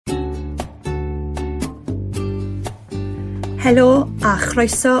Helo a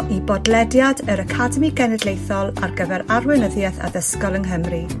chroeso i bodlediad yr Academi Genedlaethol ar gyfer arweinyddiaeth addysgol yng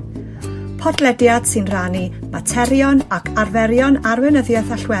Nghymru. Podlediad sy'n rhannu materion ac arferion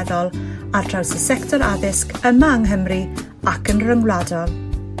arweinyddiaeth allweddol ar draws y sector addysg yma yng Nghymru ac yn ryngwladol.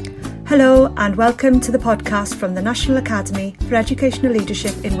 Hello and welcome to the podcast from the National Academy for Educational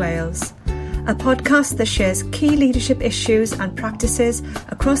Leadership in Wales, a podcast that shares key leadership issues and practices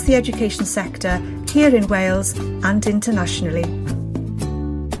across the education sector here in Wales and internationally.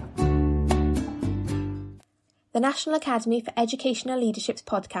 The National Academy for Educational Leadership's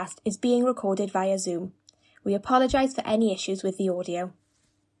podcast is being recorded via Zoom. We apologise for any issues with the audio.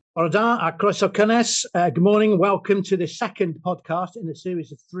 Bore da a croeso cynnes. Good morning and welcome to the second podcast in a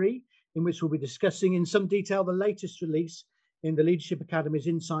series of 3 in which we'll be discussing in some detail the latest release in the Leadership Academy's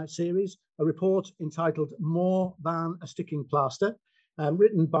Insight series, a report entitled More Than a Sticking Plaster,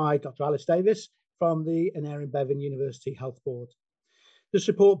 written by Dr. Alice Davis from the Aneurin-Bevan University Health Board. This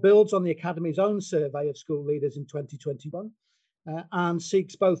report builds on the Academy's own survey of school leaders in 2021 and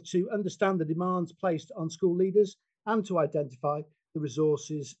seeks both to understand the demands placed on school leaders and to identify the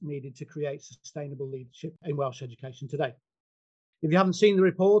resources needed to create sustainable leadership in Welsh education today. If you haven't seen the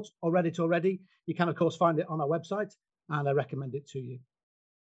report or read it already, you can of course find it on our website, and I recommend it to you.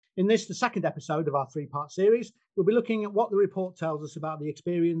 In this, the second episode of our 3-part series, we'll be looking at what the report tells us about the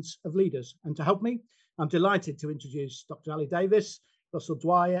experience of leaders. And to help me, I'm delighted to introduce Dr. Ali Davis, Russell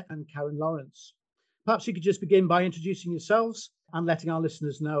Dwyer and Karen Lawrence. Perhaps you could just begin by introducing yourselves and letting our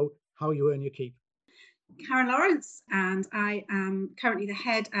listeners know how you earn your keep. Karen Lawrence, and I am currently the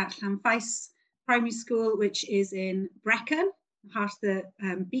head at Llanfaes Primary School, which is in Brecon, heart of the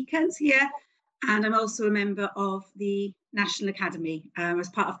Beacons here. And I'm also a member of the National Academy as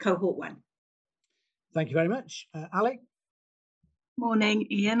part of Cohort 1. Thank you very much. Ali? Morning,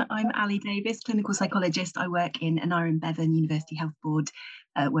 Ian. I'm Ali Davis, clinical psychologist. I work in Aneurin-Bevan University Health Board,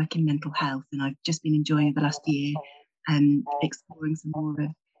 work in mental health, and I've just been enjoying the last year exploring some more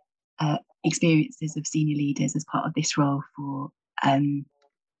of experiences of senior leaders as part of this role for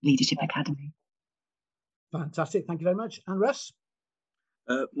Leadership Academy. Fantastic. Thank you very much. And Russ?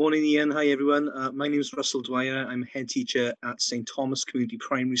 Morning, Ian. Hi, everyone. My name is Russell Dwyer. I'm head teacher at St Thomas Community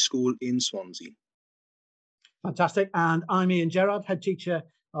Primary School in Swansea. Fantastic. And I'm Ian Gerard, head teacher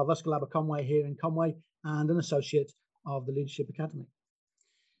of Ysgol Aberconwy here in Conway and an associate of the Leadership Academy.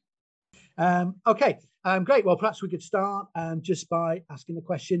 Great. Well, perhaps we could start just by asking the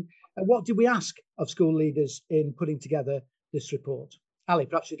question, what did we ask of school leaders in putting together this report? Ali,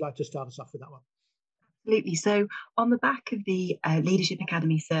 perhaps you'd like to start us off with that one. Absolutely. So on the back of the Leadership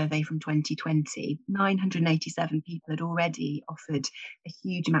Academy survey from 2020, 987 people had already offered a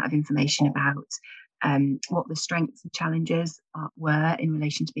huge amount of information about what the strengths and challenges were in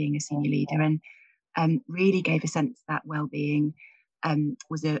relation to being a senior leader, and really gave a sense that well-being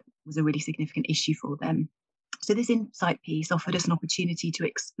was a really significant issue for them. So this insight piece offered us an opportunity to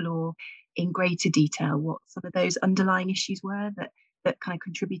explore in greater detail what some of those underlying issues were that kind of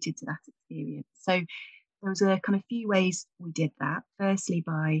contributed to that experience. So there was a kind of few ways we did that. Firstly,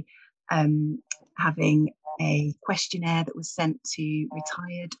 by having a questionnaire that was sent to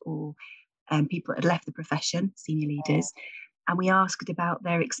retired or people that had left the profession, senior leaders, and we asked about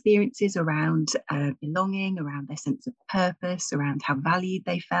their experiences around belonging, around their sense of purpose, around how valued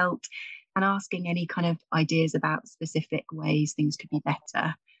they felt, and asking any kind of ideas about specific ways things could be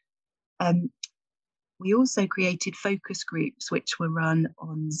better. We also created focus groups which were run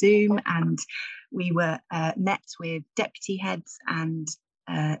on Zoom, and we were met with deputy heads and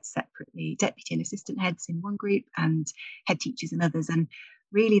separately deputy and assistant heads in one group and head teachers in others. And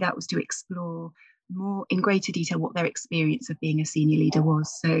really that was to explore more in greater detail what their experience of being a senior leader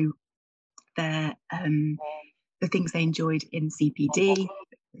was. So the things they enjoyed in CPD,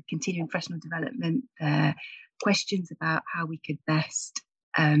 continuing professional development, questions about how we could best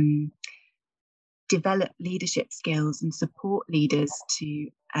develop leadership skills and support leaders to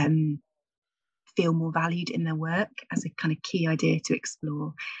feel more valued in their work as a kind of key idea to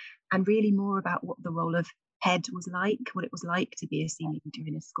explore, and really more about what the role of head was like, what it was like to be a senior leader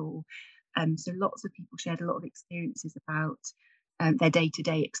in a school. So lots of people shared a lot of experiences about their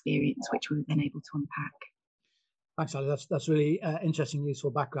day-to-day experience, which we were then able to unpack. Thanks, Ali. That's really interesting,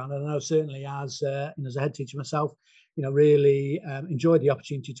 useful background. And I know certainly as a head teacher myself, really enjoyed the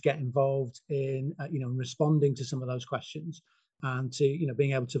opportunity to get involved in, responding to some of those questions and to,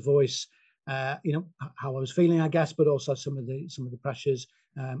 being able to voice, how I was feeling, I guess, but also some of the pressures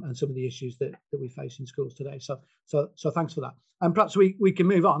and some of the issues that we face in schools today. So thanks for that. And perhaps we can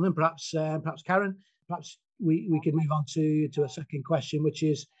move on, and perhaps Karen, perhaps we can move on to a second question, which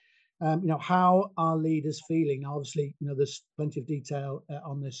is, How are leaders feeling? Now, obviously, there's plenty of detail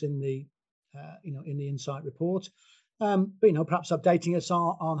on this in the, in the Insight report. But perhaps updating us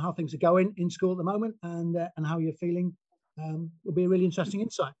on how things are going in school at the moment and how you're feeling will be a really interesting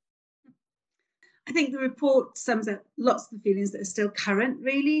insight. I think the report sums up lots of the feelings that are still current,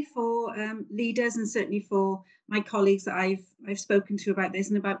 really, for leaders and certainly for my colleagues that I've spoken to about this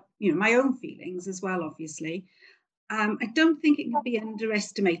and about my own feelings as well. Obviously, I don't think it can be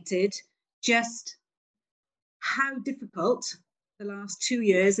underestimated just how difficult the last 2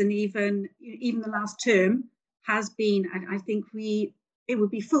 years and even the last term has been. I think it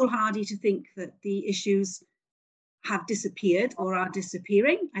would be foolhardy to think that the issues have disappeared or are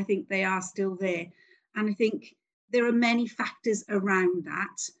disappearing. I think they are still there. And I think there are many factors around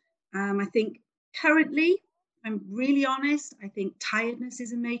that. I think currently, I'm really honest, I think tiredness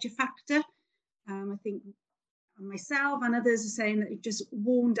is a major factor. I think myself and others are saying that it's just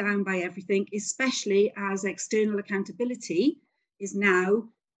worn down by everything, especially as external accountability is now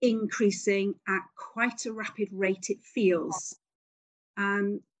increasing at quite a rapid rate, it feels.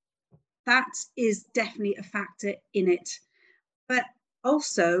 That is definitely a factor in it. But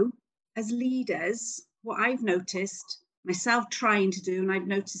also, as leaders, what I've noticed myself trying to do, and I've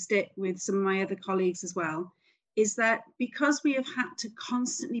noticed it with some of my other colleagues as well, is that because we have had to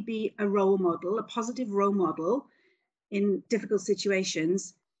constantly be a role model, a positive role model in difficult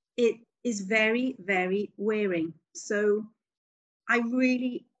situations, it is very, very wearing. So I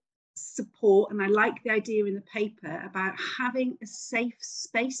really support, and I like the idea in the paper about having a safe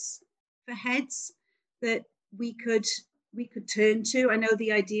space for heads that we could turn to. I know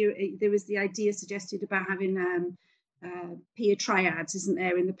there was the idea suggested about having peer triads, isn't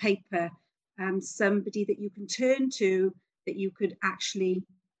there, in the paper? Somebody that you can turn to, that you could actually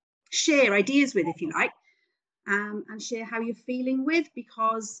share ideas with, if you like, and share how you're feeling with,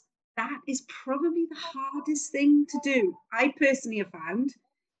 because that is probably the hardest thing to do. I personally have found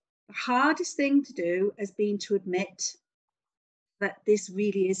the hardest thing to do has been to admit that this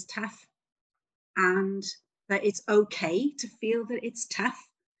really is tough and that it's okay to feel that it's tough,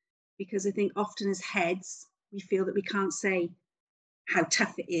 because I think often as heads, we feel that we can't say how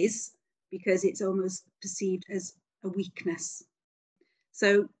tough it is because it's almost perceived as a weakness.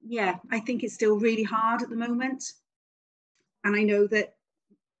 So, yeah, I think it's still really hard at the moment. And I know that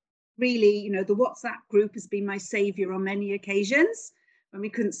really, the WhatsApp group has been my saviour on many occasions when we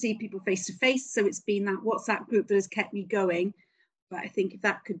couldn't see people face to face. So it's been that WhatsApp group that has kept me going. But I think if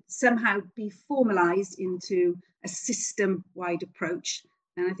that could somehow be formalised into a system-wide approach,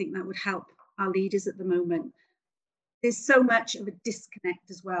 then I think that would help our leaders at the moment. There's so much of a disconnect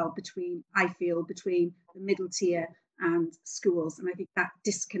as well between the middle tier and schools. And I think that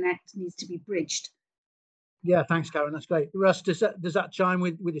disconnect needs to be bridged. Yeah, thanks, Karen. That's great. Russ, does that chime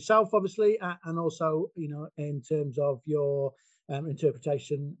with yourself, obviously, and also, in terms of your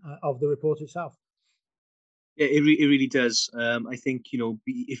interpretation of the report itself? Yeah, it really does. I think,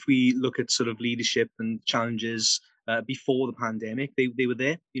 if we look at sort of leadership and challenges before the pandemic, they were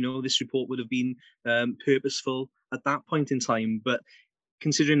there. This report would have been purposeful at that point in time. But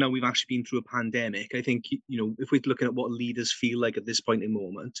considering now we've actually been through a pandemic, I think, if we're looking at what leaders feel like at this point in the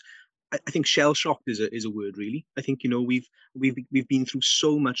moment, I think shell-shocked is a word, really. I think, we've been through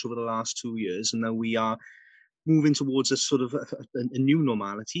so much over the last 2 years, and now we are moving towards a sort of a new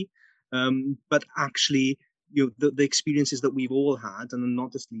normality. But actually, the experiences that we've all had, and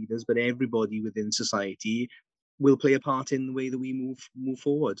not just leaders, but everybody within society, will play a part in the way that we move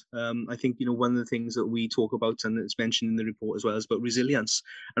forward. I think, one of the things that we talk about, and it's mentioned in the report as well, is about resilience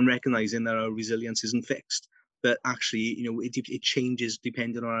and recognizing that our resilience isn't fixed. That actually, it changes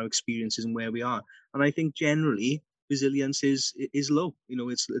depending on our experiences and where we are. And I think generally resilience is low.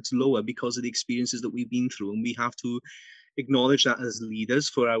 It's lower because of the experiences that we've been through, and we have to acknowledge that as leaders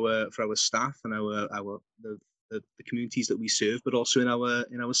for our staff and the communities that we serve, but also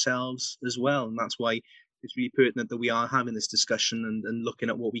in ourselves as well. And that's why it's really pertinent that we are having this discussion and looking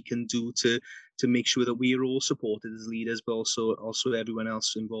at what we can do to make sure that we are all supported as leaders, but also everyone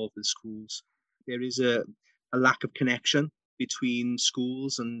else involved in schools. There is a lack of connection between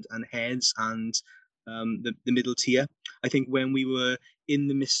schools and heads and the middle tier. I think when we were in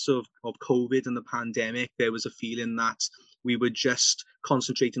the midst of COVID and the pandemic, there was a feeling that we were just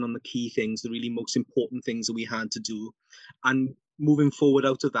concentrating on the key things, the really most important things that we had to do. And moving forward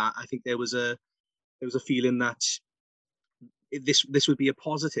out of that, I think there was a feeling that this would be a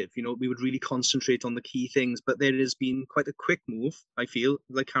positive. We would really concentrate on the key things. But there has been quite a quick move, I feel,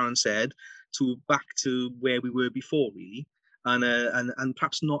 like Karen said, back to where we were before, really. And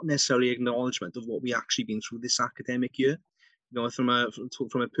perhaps not necessarily acknowledgement of what we actually been through this academic year. from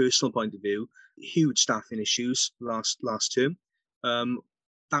a personal point of view, huge staffing issues last term.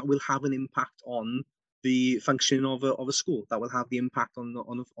 That will have an impact on the functioning of a school. That will have the impact on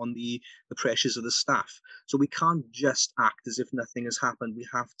the pressures of the staff. So we can't just act as if nothing has happened. We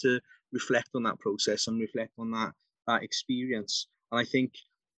have to reflect on that process and reflect on that experience. And I think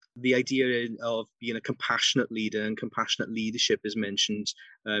the idea of being a compassionate leader and compassionate leadership is mentioned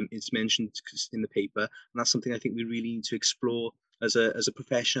in the paper, and that's something I think we really need to explore as a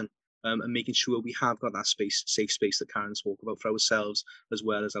profession, and making sure we have got that safe space that Karen spoke about for ourselves as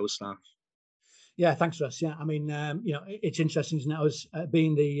well as our staff. Yeah, thanks, Russ. Yeah, I mean, it's interesting, isn't it? I was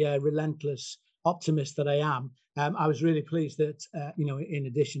being the relentless optimist that I am. I was really pleased that, in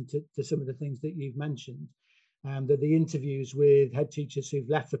addition to some of the things that you've mentioned, that the interviews with head teachers who've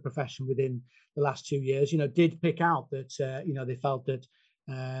left the profession within the last 2 years, did pick out that, they felt that,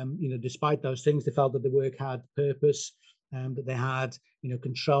 despite those things, they felt that the work had purpose, that they had,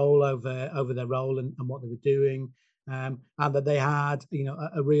 control over their role and what they were doing. And that they had,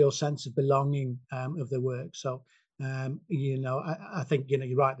 a real sense of belonging of their work. So, I think,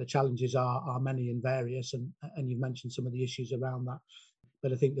 you're right. The challenges are many and various, and you've mentioned some of the issues around that.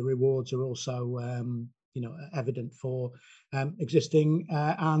 But I think the rewards are also, evident for existing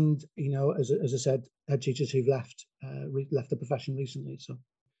and, as I said, head teachers who've left the profession recently. So,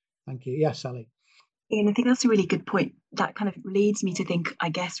 thank you. Yes, Sally. Ian, I think that's a really good point. That kind of leads me to think, I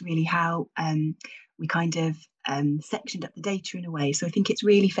guess, really how we kind of sectioned up the data in a way. So I think it's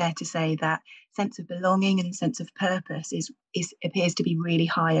really fair to say that sense of belonging and sense of purpose appears to be really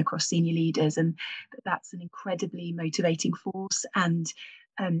high across senior leaders, and that's an incredibly motivating force. And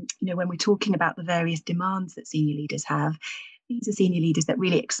when we're talking about the various demands that senior leaders have, these are senior leaders that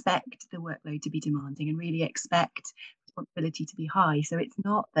really expect the workload to be demanding and really expect responsibility to be high. So it's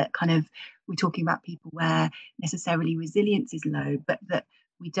not that kind of we're talking about people where necessarily resilience is low, but that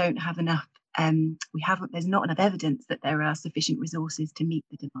we don't have enough, there's not enough evidence that there are sufficient resources to meet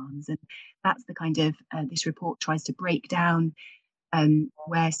the demands. And that's the kind of, this report tries to break down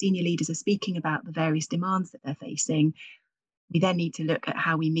where senior leaders are speaking about the various demands that they're facing. We then need to look at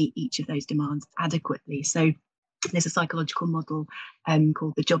how we meet each of those demands adequately. So there's a psychological model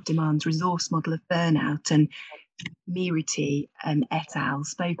called the Job Demands Resource Model of Burnout, and Miritti et al.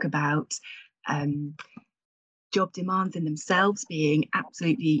 Spoke about job demands in themselves being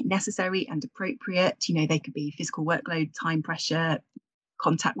absolutely necessary and appropriate. They could be physical workload, time pressure,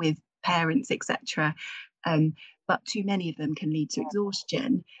 contact with parents, etc. But too many of them can lead to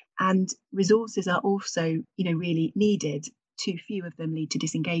exhaustion, and resources are also, really needed. Too few of them lead to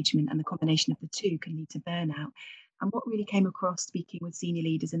disengagement, and the combination of the two can lead to burnout. And what really came across speaking with senior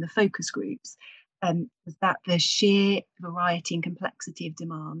leaders in the focus groups was that the sheer variety and complexity of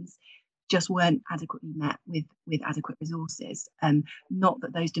demands just weren't adequately met with adequate resources. Not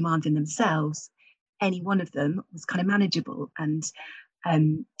that those demands in themselves, any one of them was kind of manageable. And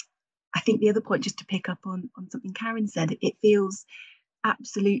I think the other point, just to pick up on something Karen said, it feels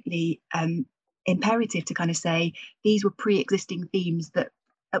absolutely imperative to kind of say these were pre-existing themes that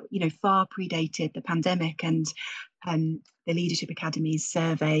far predated the pandemic, and the Leadership Academy's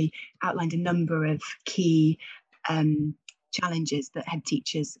survey outlined a number of key challenges that head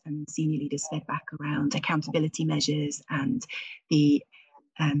teachers and senior leaders fed back around accountability measures and the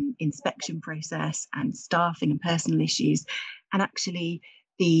inspection process and staffing and personal issues. And actually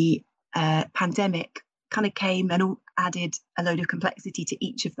the pandemic kind of came and added a load of complexity to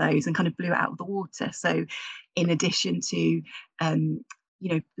each of those and kind of blew it out of the water. So in addition to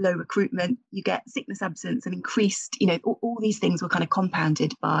low recruitment, you get sickness absence and increased, all these things were kind of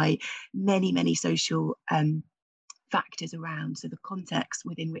compounded by many, many social factors around. So the context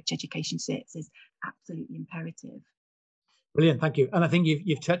within which education sits is absolutely imperative. Brilliant, thank you. And I think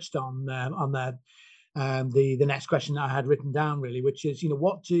you've touched on that. The next question that I had written down really, which is,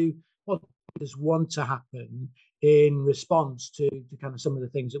 what does want to happen in response to kind of some of the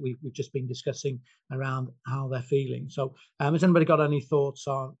things that we've just been discussing around how they're feeling. So has anybody got any thoughts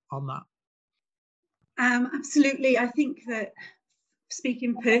on that? Absolutely. I think that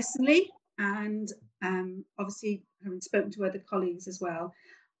speaking personally, and obviously having spoken to other colleagues as well,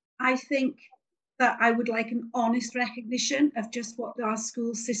 I think that I would like an honest recognition of just what our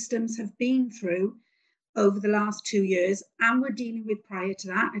school systems have been through over the last 2 years, and we're dealing with prior to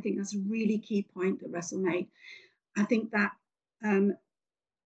that. I think that's a really key point that Russell made. I think that an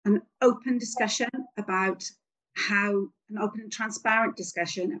open discussion about an open and transparent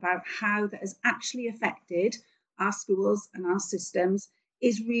discussion about how that has actually affected our schools and our systems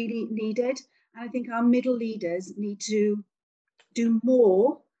is really needed. And I think our middle leaders need to do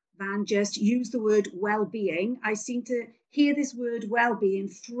more than just use the word well-being. I seem to hear this word well-being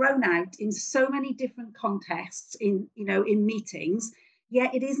thrown out in so many different contexts in meetings,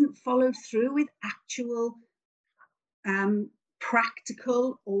 yet it isn't followed through with actual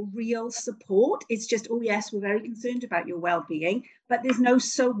practical or real support. It's just, oh yes, we're very concerned about your well-being, but there's no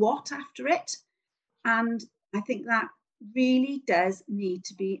so what after it. And I think that really does need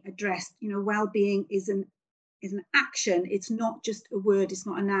to be addressed. Well-being is an action. It's not just a word, it's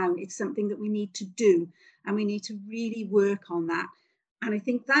not a noun, it's something that we need to do, and we need to really work on that. And I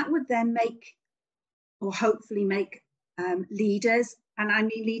think that would then make, or hopefully make, leaders, and I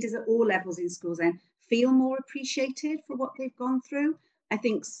mean leaders at all levels in schools, then feel more appreciated for what they've gone through. I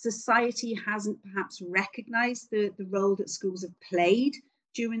think society hasn't perhaps recognised the role that schools have played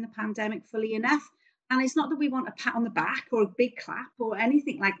during the pandemic fully enough. And it's not that we want a pat on the back or a big clap or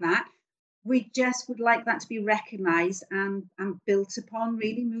anything like that. We just would like that to be recognised and built upon,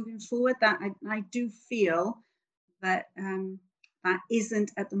 really moving forward. That I do feel that that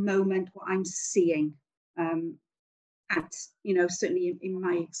isn't at the moment what I'm seeing. Certainly in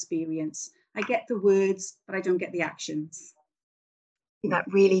my experience, I get the words, but I don't get the actions. That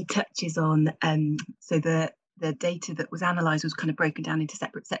really touches on so the data that was analysed was kind of broken down into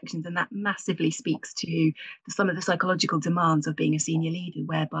separate sections, and that massively speaks to some of the psychological demands of being a senior leader,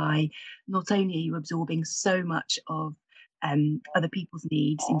 whereby not only are you absorbing so much of other people's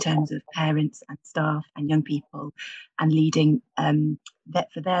needs in terms of parents and staff and young people and leading that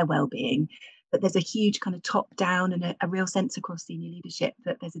for their well-being, but there's a huge kind of top-down and a real sense across senior leadership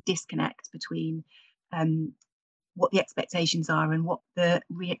that there's a disconnect between what the expectations are and what the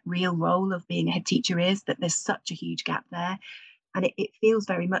real role of being a head teacher is, that there's such a huge gap there. And it feels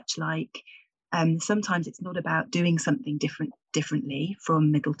very much like sometimes it's not about doing something differently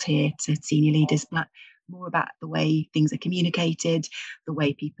from middle tier to senior leaders, but more about the way things are communicated, the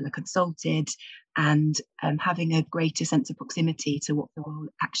way people are consulted, and having a greater sense of proximity to what the role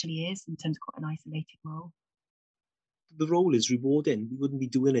actually is in terms of quite an isolated role. The role is rewarding. We wouldn't be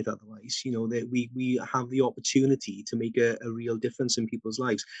doing it otherwise. That we have the opportunity to make a real difference in people's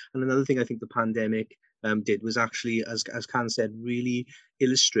lives. And another thing I think the pandemic did was actually, as Can said, really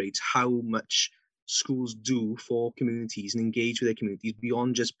illustrate how much schools do for communities and engage with their communities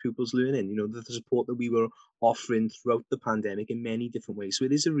beyond just pupils learning. The support that we were offering throughout the pandemic in many different ways. So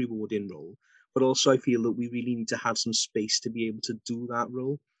it is a rewarding role, but also I feel that we really need to have some space to be able to do that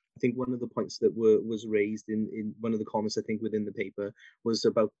role. I think one of the points that was raised in one of the comments, I think, within the paper was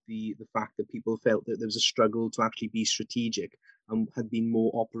about the fact that people felt that there was a struggle to actually be strategic and had been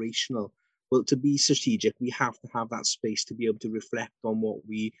more operational. Well, to be strategic, we have to have that space to be able to reflect on what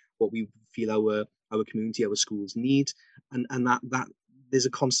we feel our community, our schools need, and that there's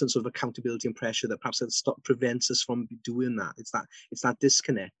a constant sort of accountability and pressure that perhaps prevents us from doing that. It's that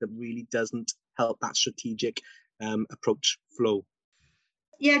disconnect that really doesn't help that strategic approach flow.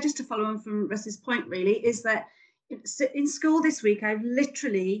 Yeah, just to follow on from Russ's point, really, is that in school this week, I've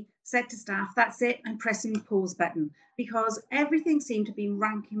literally said to staff, that's it, I'm pressing the pause button, because everything seemed to be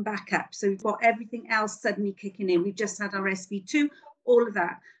ranking back up. So we've got everything else suddenly kicking in. We've just had our SV2, all of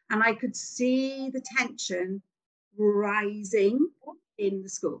that. And I could see the tension rising in the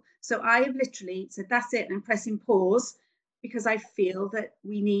school. So I have literally said, that's it, I'm pressing pause, because I feel that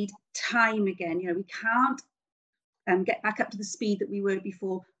we need time again. We can't get back up to the speed that we were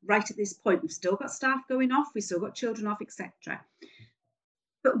before right at this point. We've still got staff going off, we've still got children off, etc.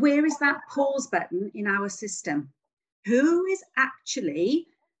 But where is that pause button in our system? Who is actually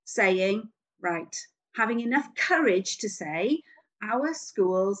saying, right, having enough courage to say, our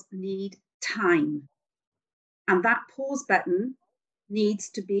schools need time, and that pause button needs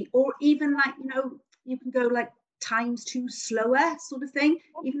to be, or even like, you can go like times 2 slower sort of thing,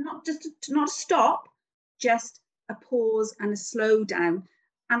 even not just to not stop, just a pause and a slow down.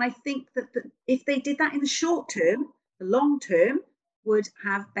 And I think that if they did that in the short term, the long term would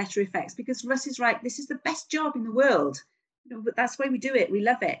have better effects, because Russ is right, this is the best job in the world, but that's why we do it, we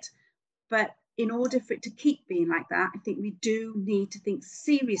love it. But in order for it to keep being like that, I think we do need to think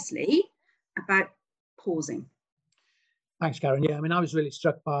seriously about pausing. Thanks, Karen. Yeah, I mean, I was really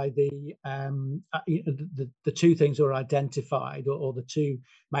struck by the two things that were identified, or the two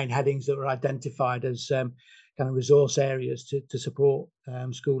main headings that were identified as kind of resource areas to support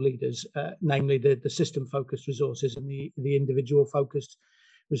school leaders, namely the system-focused resources and the individual-focused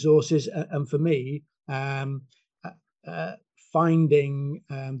resources. And for me, finding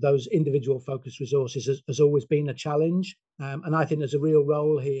those individual-focused resources has always been a challenge. And I think there's a real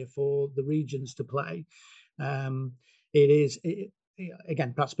role here for the regions to play.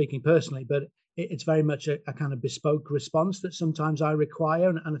 Again, perhaps speaking personally, but it's very much a kind of bespoke response that sometimes I require.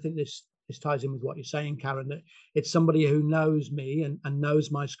 And I think this this ties in with what you're saying, Karen, that it's somebody who knows me and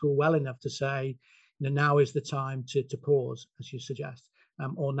knows my school well enough to say, now is the time to pause, as you suggest,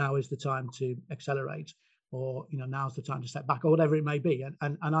 or now is the time to accelerate, or now's the time to step back, or whatever it may be.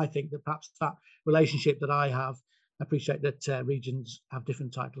 And I think that perhaps that relationship that I have, I appreciate that regions have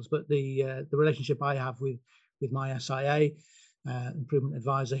different titles, but the relationship I have with my SIA, improvement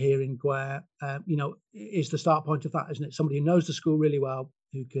advisor here in Gwere, is the start point of that, isn't it? Somebody who knows the school really well,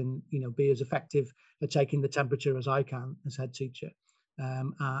 who can be as effective at taking the temperature as I can as head teacher,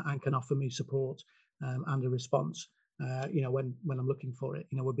 and can offer me support and a response when I'm looking for it,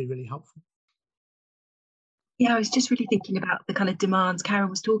 would be really helpful. Yeah, I was just really thinking about the kind of demands Karen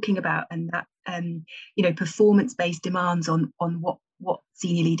was talking about, and that performance-based demands on what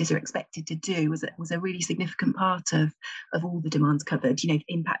senior leaders are expected to do was a really significant part of all the demands covered.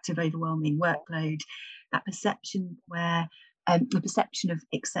 Impact of overwhelming workload, that perception where the perception of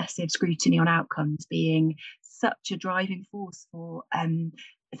excessive scrutiny on outcomes being such a driving force for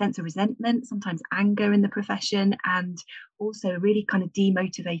a sense of resentment, sometimes anger in the profession, and also a really kind of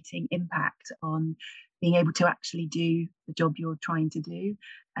demotivating impact on being able to actually do the job you're trying to do.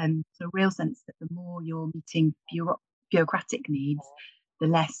 So a real sense that the more you're meeting bureaucratic needs, the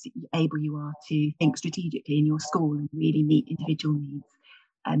less able you are to think strategically in your school and really meet individual needs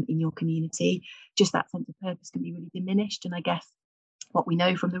in your community. Just that sense of purpose can be really diminished. And I guess what we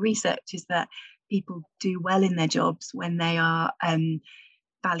know from the research is that people do well in their jobs when they are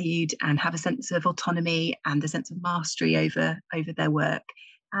valued and have a sense of autonomy and a sense of mastery over their work,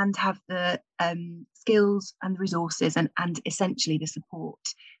 and have the skills and resources and essentially the support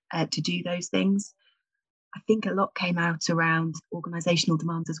to do those things. I think a lot came out around organisational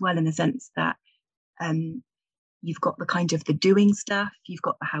demands as well, in the sense that you've got the kind of the doing stuff, you've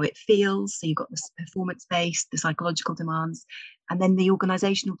got the how it feels, so you've got the performance-based, the psychological demands, and then the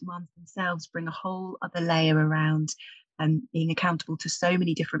organisational demands themselves bring a whole other layer around being accountable to so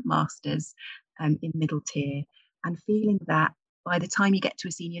many different masters in middle tier, and feeling that by the time you get to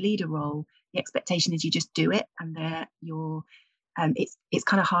a senior leader role, the expectation is you just do it, and it's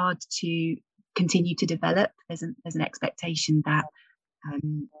kind of hard to continue to develop. There's an expectation that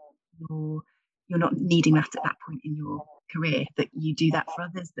you're not needing that at that point in your career, that you do that for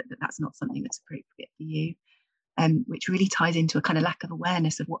others, but that's not something that's appropriate for you, which really ties into a kind of lack of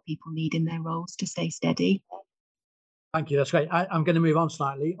awareness of what people need in their roles to stay steady. Thank you. That's great. I'm going to move on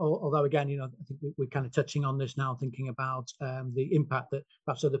slightly, although again, I think we're kind of touching on this now, thinking about the impact that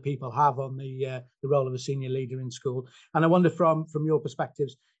perhaps other people have on the role of a senior leader in school. And I wonder, from your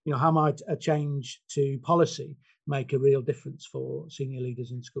perspectives, how might a change to policy make a real difference for senior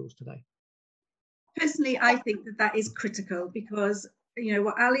leaders in schools today? Personally, I think that is critical, because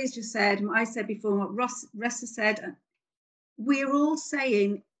what Ali has just said, and what I said before, and what Russ has said, we're all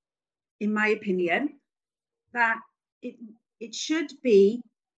saying, in my opinion, that it should be,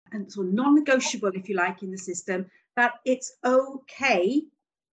 and sort of non-negotiable, if you like, in the system, that it's okay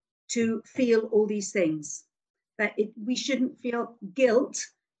to feel all these things, that we shouldn't feel guilt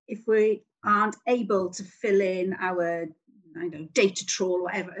if we aren't able to fill in our data trawl or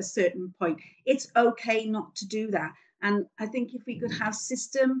whatever at a certain point. It's okay not to do that. And I think if we could have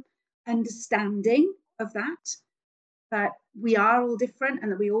system understanding of that we are all different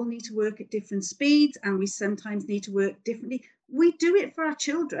and that we all need to work at different speeds, and we sometimes need to work differently. We do it for our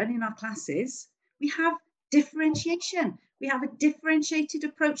children in our classes. We have differentiation. We have a differentiated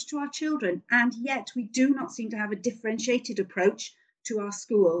approach to our children, and yet we do not seem to have a differentiated approach to our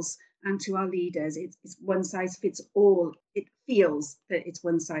schools and to our leaders. It's one size fits all. It feels that it's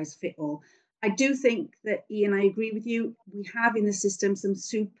one size fits all. I do think that, Ian, I agree with you. We have in the system some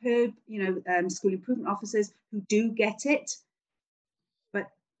superb, school improvement officers who do get it, but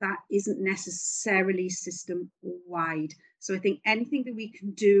that isn't necessarily system-wide. So I think anything that we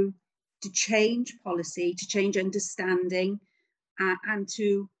can do to change policy, to change understanding, and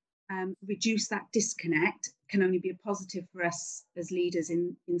to reduce that disconnect can only be a positive for us as leaders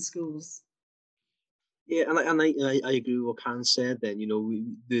in schools. Yeah, and I agree with what Karen said. Then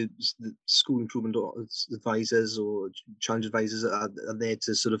the school improvement advisors or challenge advisors are there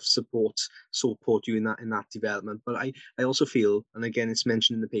to sort of support you in that development. But I also feel, and again it's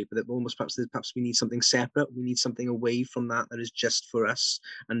mentioned in the paper, that almost perhaps we need something separate. We need something away from that is just for us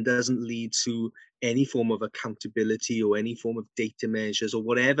and doesn't lead to any form of accountability or any form of data measures or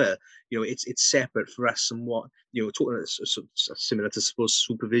whatever. It's separate for us, and what talking similar to, suppose,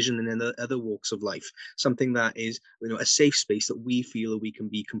 supervision and in other walks of life. Something that is a safe space that we feel we can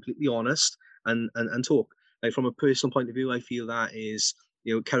be completely honest and talk. Like, from a personal point of view, I feel that is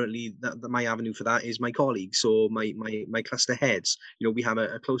currently my avenue for that is my colleagues or my cluster heads. We have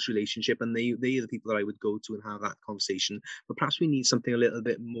a close relationship, and they are the people that I would go to and have that conversation. But perhaps we need something a little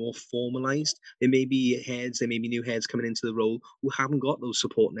bit more formalized. There may be new heads coming into the role who haven't got those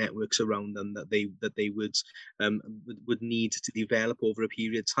support networks around them that they would need to develop over a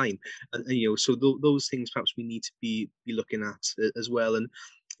period of time. And so those things perhaps we need to be looking at as well. And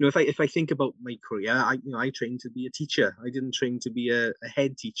if I think about my career, I trained to be a teacher. I didn't train to be a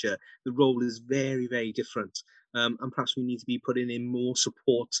head teacher. The role is very, very different, and perhaps we need to be putting in more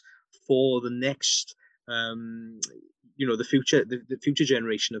support for the next, the future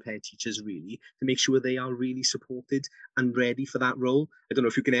generation of head teachers, really, to make sure they are really supported and ready for that role. I don't know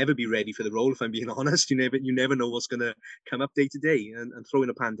if you can ever be ready for the role, if I'm being honest. You never know what's going to come up day to day, and throw in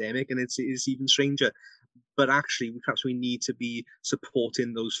a pandemic, and it's even stranger. But actually, perhaps we need to be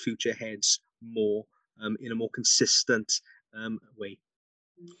supporting those future heads more in a more consistent way.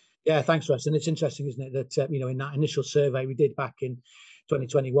 Yeah, thanks, Russ. And it's interesting, isn't it, that in that initial survey we did back in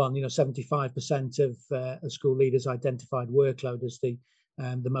 2021, 75% of school leaders identified workload as the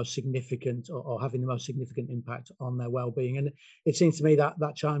most significant or having the most significant impact on their well-being. And it seems to me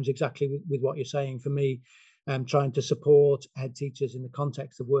that chimes exactly with what you're saying. For me, trying to support head teachers in the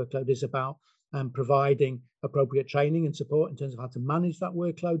context of workload is about providing appropriate training and support in terms of how to manage that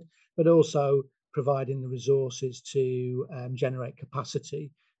workload, but also providing the resources to generate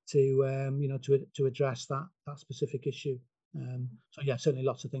capacity to address that specific issue. So yeah, certainly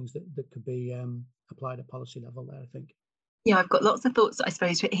lots of things that could be applied at policy level there, I think. Yeah, I've got lots of thoughts, I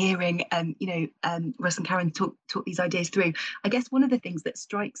suppose, hearing, Russ and Karen talk these ideas through. I guess one of the things that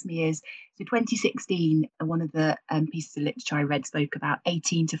strikes me is, so 2016, one of the pieces of literature I read spoke about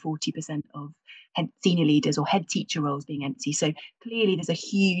 18 to 40% of senior leaders or head teacher roles being empty. So clearly there's a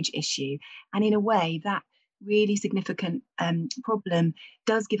huge issue. And in a way, that really significant problem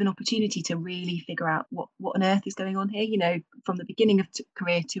does give an opportunity to really figure out what on earth is going on here, from the beginning of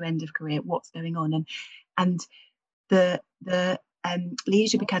career to end of career, what's going on. And the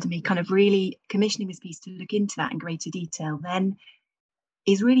Leadership Academy kind of really commissioning this piece to look into that in greater detail then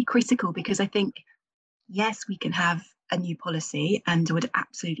is really critical, because I think, yes, we can have a new policy and I would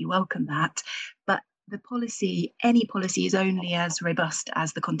absolutely welcome that, but any policy is only as robust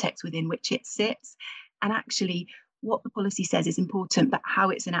as the context within which it sits. And actually what the policy says is important, but how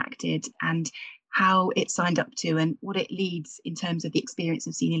it's enacted and how it's signed up to and what it leads in terms of the experience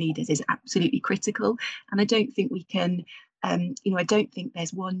of senior leaders is absolutely critical. And I don't think we can, I don't think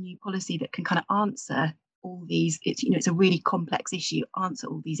there's one new policy that can kind of answer all these. It's a really complex issue, answer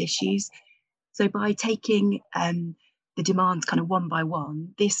all these issues. So by taking the demands kind of one by one,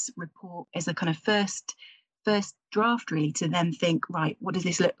 this report is a kind of first draft really to then think, right, what does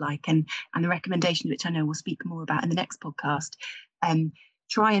this look like? And the recommendation, which I know we'll speak more about in the next podcast,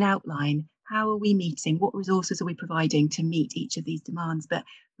 try and outline how are we meeting, what resources are we providing to meet each of these demands. But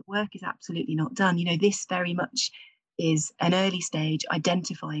the work is absolutely not done. This very much is an early stage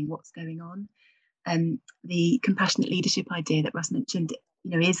identifying what's going on. The compassionate leadership idea that Russ mentioned,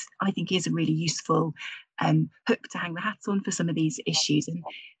 I think is a really useful hook to hang the hats on for some of these issues. And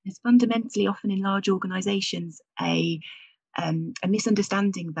there's fundamentally often in large organisations a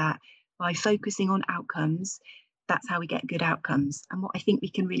misunderstanding that by focusing on outcomes, that's how we get good outcomes. And what I think we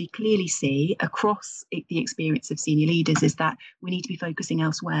can really clearly see across the experience of senior leaders is that we need to be focusing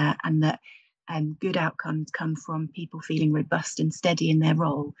elsewhere, and that good outcomes come from people feeling robust and steady in their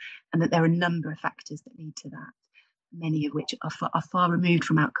role, and that there are a number of factors that lead to that, many of which are far removed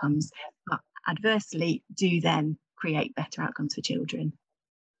from outcomes, but adversely do then create better outcomes for children.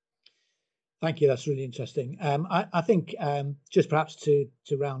 Thank you. That's really interesting. I think just perhaps to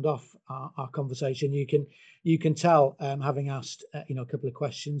round off our conversation, you can tell, having asked a couple of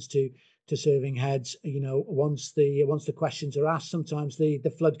questions to serving heads, once the questions are asked, sometimes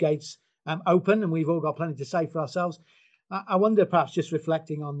the floodgates open, and we've all got plenty to say for ourselves. I wonder, perhaps just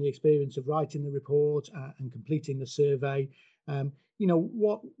reflecting on the experience of writing the report and completing the survey,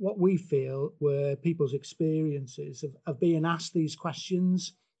 what we feel were people's experiences of being asked these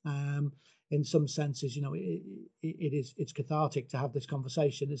questions. In some senses, it's cathartic to have this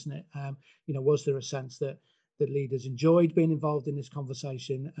conversation, isn't it? Was there a sense that leaders enjoyed being involved in this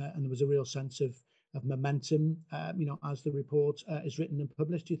conversation, and there was a real sense of momentum, as the report is written and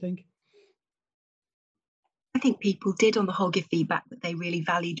published, do you think? I think people did on the whole give feedback that they really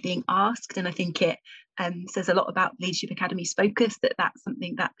valued being asked, and I think it says a lot about Leadership Academy's focus, that's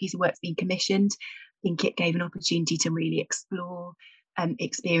something, that piece of work's been commissioned. I think it gave an opportunity to really explore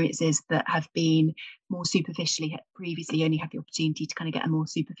experiences that have been more superficially, previously only had the opportunity to kind of get a more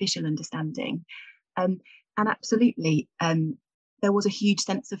superficial understanding. And absolutely, there was a huge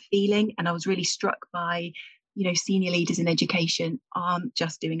sense of feeling, and I was really struck by, senior leaders in education aren't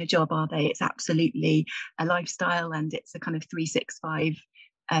just doing a job, are they? It's absolutely a lifestyle, and it's a kind of 365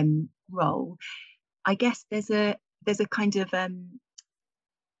 role. I guess there's a kind of I'm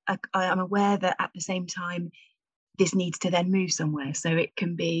aware that at the same time this needs to then move somewhere, so it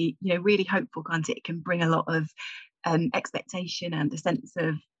can be really hopeful, can't it? It can bring a lot of expectation and a sense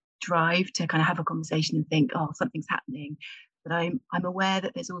of drive to kind of have a conversation and think, oh, something's happening. But I'm aware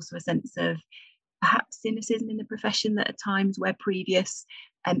that there's also a sense of perhaps cynicism in the profession, that at times where previous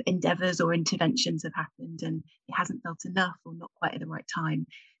endeavours or interventions have happened and it hasn't felt enough or not quite at the right time.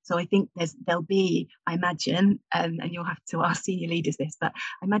 So I think there'll be, I imagine, and you'll have to ask senior leaders this, but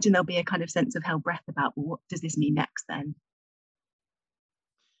I imagine there'll be a kind of sense of held breath about, well, what does this mean next then?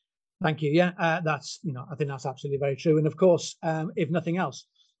 Thank you. Yeah, that's, I think that's absolutely very true. And of course, if nothing else,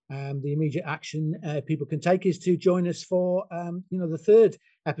 the immediate action people can take is to join us for, the third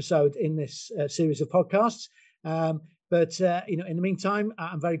episode in this series of podcasts. But in the meantime,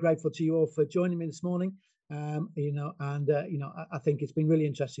 I'm very grateful to you all for joining me this morning. I think it's been really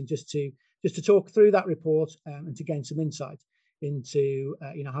interesting just to talk through that report and to gain some insight into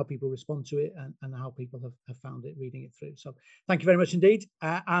how people respond to it and how people have found it reading it through. So thank you very much indeed,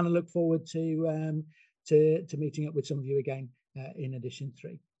 and I look forward to meeting up with some of you again in edition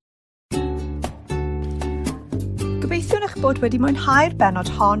 3. Gobeithiwn eich bod wedi mwynhau'r bennod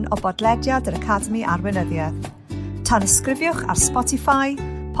hon o bodlediad yr Academi Arweinyddiaeth. Tanysgrifiwch ar Spotify,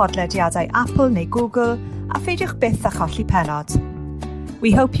 podlediadau Apple neu Google, a pheidiwch byth â cholli pennod.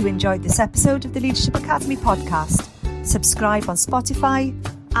 We hope you enjoyed this episode of the Leadership Academy podcast. Subscribe on Spotify,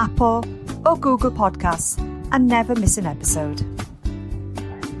 Apple or Google Podcasts and never miss an episode.